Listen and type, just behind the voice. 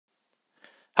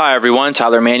Hi everyone,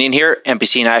 Tyler Manion here,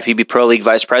 NPC and IFBB Pro League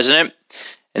Vice President,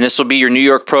 and this will be your New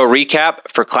York Pro recap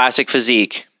for Classic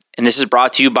Physique, and this is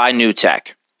brought to you by New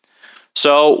Tech.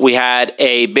 So we had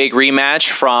a big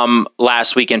rematch from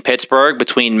last week in Pittsburgh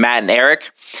between Matt and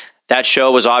Eric. That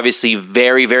show was obviously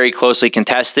very, very closely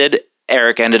contested.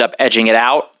 Eric ended up edging it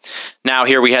out. Now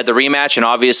here we had the rematch, and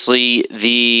obviously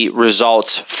the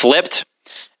results flipped,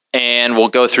 and we'll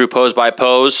go through pose by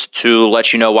pose to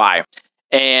let you know why.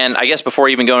 And I guess before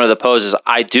even going to the poses,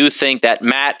 I do think that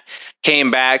Matt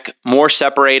came back more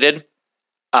separated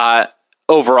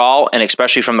overall, and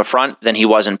especially from the front, than he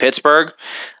was in Pittsburgh.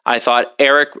 I thought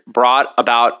Eric brought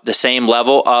about the same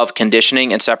level of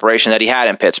conditioning and separation that he had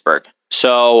in Pittsburgh.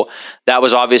 So that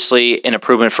was obviously an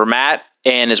improvement for Matt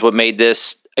and is what made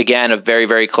this, again, a very,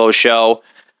 very close show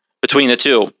between the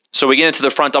two. So we get into the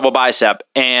front double bicep,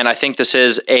 and I think this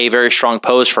is a very strong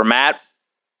pose for Matt.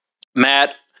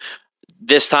 Matt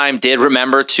this time did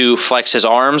remember to flex his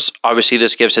arms. Obviously,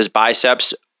 this gives his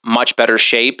biceps much better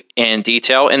shape and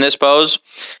detail in this pose.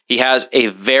 He has a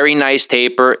very nice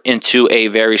taper into a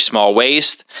very small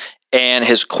waist, and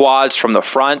his quads from the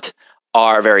front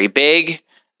are very big.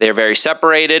 They're very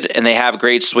separated, and they have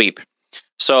great sweep.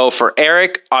 So for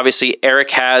Eric, obviously, Eric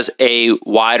has a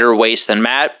wider waist than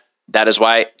Matt. That is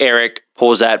why Eric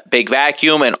pulls that big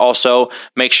vacuum and also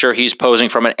makes sure he's posing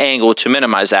from an angle to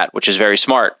minimize that, which is very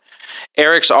smart.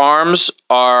 Eric's arms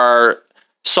are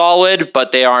solid,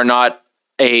 but they are not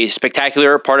a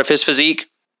spectacular part of his physique.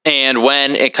 And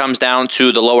when it comes down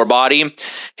to the lower body,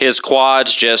 his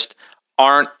quads just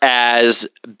aren't as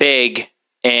big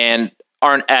and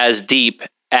aren't as deep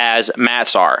as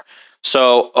Matt's are.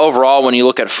 So overall, when you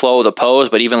look at flow of the pose,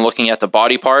 but even looking at the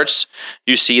body parts,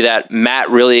 you see that Matt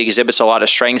really exhibits a lot of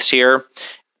strengths here.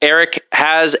 Eric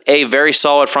has a very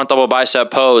solid front double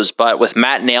bicep pose, but with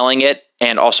Matt nailing it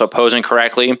and also posing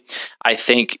correctly, I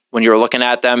think when you're looking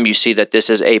at them, you see that this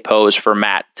is a pose for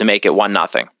Matt to make it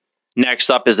 1-0. Next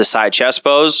up is the side chest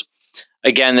pose.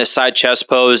 Again, this side chest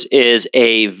pose is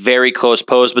a very close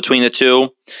pose between the two.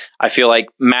 I feel like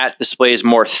Matt displays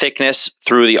more thickness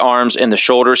through the arms and the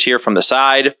shoulders here from the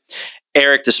side.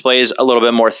 Eric displays a little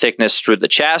bit more thickness through the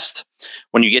chest.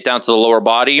 When you get down to the lower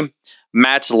body,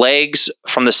 Matt's legs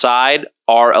from the side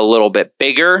are a little bit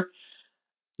bigger.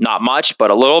 Not much,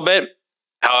 but a little bit.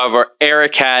 However,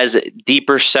 Eric has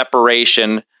deeper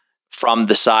separation from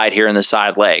the side here in the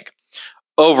side leg.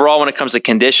 Overall, when it comes to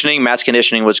conditioning, Matt's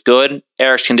conditioning was good.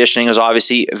 Eric's conditioning was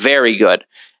obviously very good.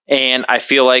 And I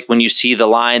feel like when you see the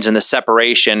lines and the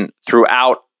separation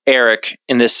throughout Eric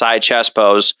in this side chest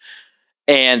pose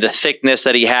and the thickness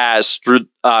that he has through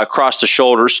across the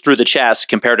shoulders, through the chest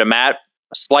compared to Matt,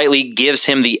 slightly gives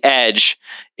him the edge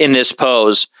in this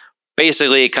pose.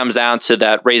 Basically, it comes down to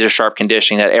that razor sharp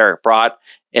conditioning that Eric brought,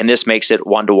 and this makes it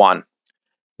 1-1.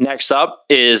 Next up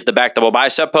is the back double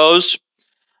bicep pose.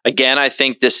 Again, I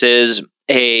think this is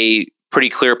a pretty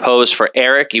clear pose for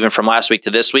Eric, even from last week to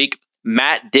this week.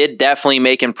 Matt did definitely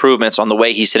make improvements on the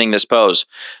way he's hitting this pose.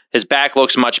 His back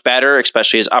looks much better,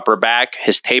 especially his upper back.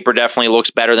 His taper definitely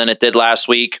looks better than it did last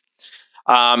week.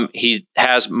 He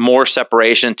has more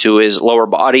separation to his lower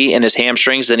body and his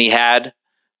hamstrings than he had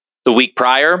the week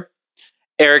prior.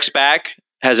 Eric's back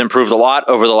has improved a lot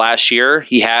over the last year.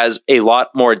 He has a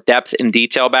lot more depth and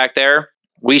detail back there.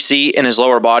 We see in his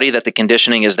lower body that the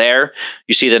conditioning is there.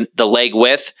 You see the leg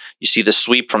width. You see the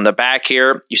sweep from the back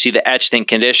here. You see the etched in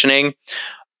conditioning.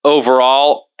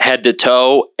 Overall, head to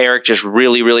toe, Eric just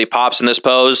really, really pops in this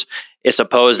pose. It's a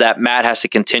pose that Matt has to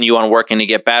continue on working to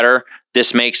get better.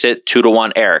 This makes it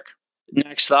 2-1 Eric.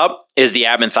 Next up is the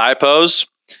ab and thigh pose.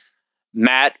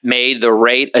 Matt made the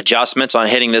rate adjustments on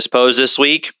hitting this pose this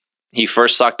week. He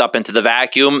first sucked up into the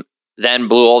vacuum, then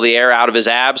blew all the air out of his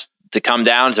abs to come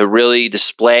down to really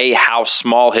display how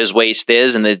small his waist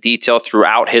is and the detail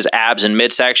throughout his abs and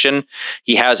midsection.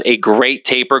 He has a great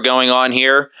taper going on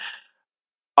here.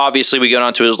 Obviously, we get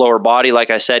onto his lower body. Like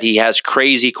I said, he has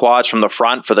crazy quads from the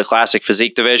front for the Classic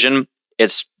Physique division.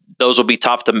 Those will be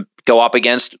tough to go up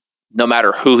against no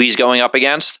matter who he's going up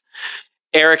against.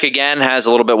 Eric, again, has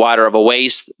a little bit wider of a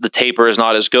waist. The taper is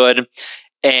not as good.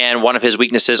 And one of his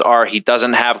weaknesses are he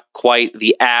doesn't have quite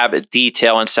the ab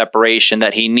detail and separation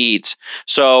that he needs.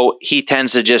 So he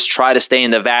tends to just try to stay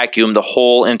in the vacuum the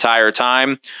whole entire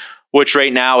time, which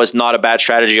right now is not a bad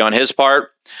strategy on his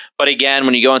part. But again,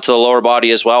 when you go into the lower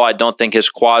body as well, I don't think his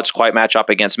quads quite match up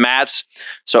against Matt's.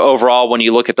 So overall, when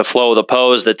you look at the flow of the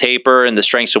pose, the taper, and the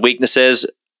strengths and weaknesses,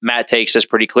 Matt takes this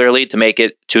pretty clearly to make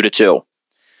it 2-2.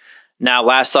 Now,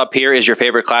 last up here is your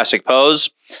favorite classic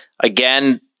pose.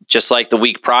 Again, just like the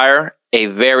week prior, a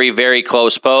very, very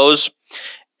close pose.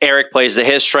 Eric plays to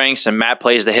his strengths and Matt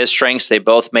plays to his strengths. They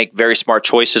both make very smart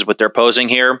choices with their posing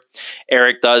here.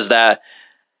 Eric does that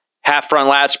half front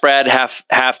lat spread, half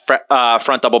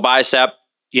front double bicep,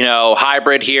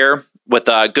 hybrid here with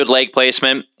a good leg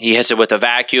placement. He hits it with a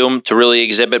vacuum to really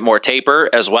exhibit more taper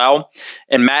as well.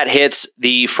 And Matt hits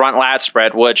the front lat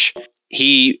spread, which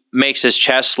he makes his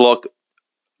chest look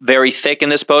very thick in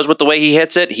this pose with the way he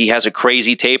hits it. He has a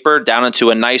crazy taper down into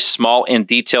a nice, small, and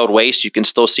detailed waist. You can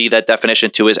still see that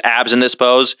definition to his abs in this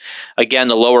pose. Again,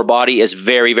 the lower body is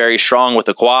very, very strong with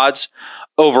the quads.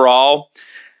 Overall,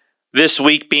 this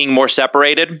week being more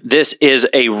separated, this is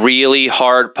a really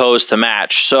hard pose to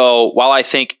match. So while I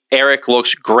think Eric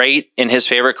looks great in his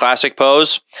favorite classic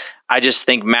pose, I just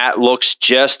think Matt looks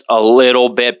just a little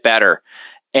bit better.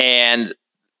 And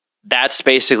that's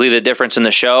basically the difference in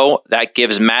the show. That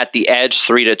gives Matt the edge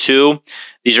 3-2.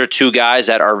 These are two guys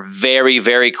that are very,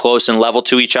 very close in level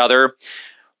to each other.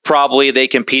 Probably they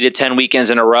competed 10 weekends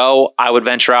in a row. I would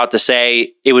venture out to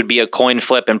say it would be a coin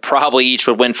flip and probably each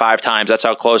would win 5 times. That's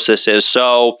how close this is.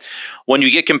 So when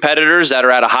you get competitors that are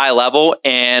at a high level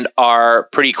and are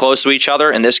pretty close to each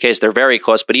other, in this case, they're very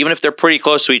close, but even if they're pretty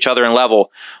close to each other in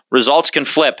level, results can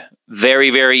flip very,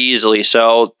 very easily.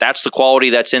 So that's the quality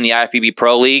that's in the IFBB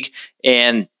Pro League.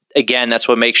 And again, that's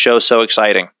what makes shows so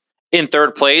exciting. In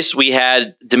third place, we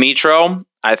had Dimitro.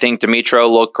 I think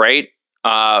Dimitro looked great.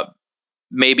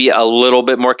 Maybe a little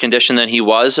bit more conditioned than he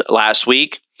was last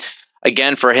week.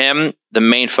 Again, for him, the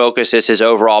main focus is his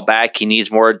overall back. He needs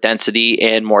more density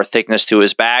and more thickness to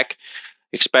his back,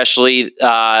 especially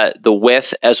the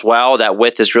width as well. That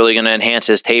width is really going to enhance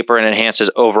his taper and enhance his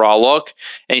overall look.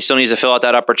 And he still needs to fill out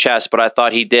that upper chest, but I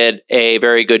thought he did a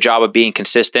very good job of being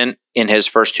consistent in his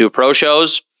first 2 pro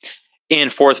shows. In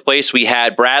fourth place, we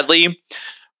had Bradley.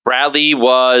 Bradley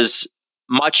was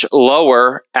much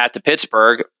lower at the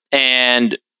Pittsburgh,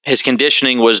 and his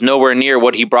conditioning was nowhere near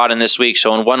what he brought in this week.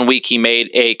 So in 1 week, he made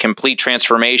a complete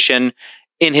transformation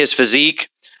in his physique.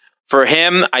 For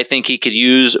him, I think he could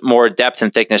use more depth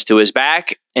and thickness to his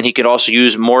back, and he could also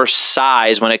use more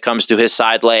size when it comes to his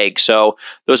side leg. So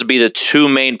those would be the 2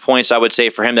 main points I would say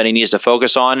for him that he needs to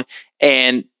focus on,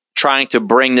 and trying to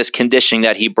bring this conditioning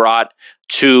that he brought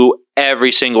to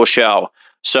every single show.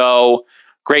 So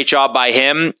great job by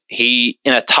him. He,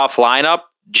 in a tough lineup,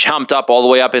 jumped up all the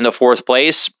way up into fourth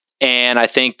place, and I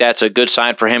think that's a good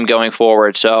sign for him going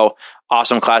forward. So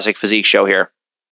awesome classic physique show here.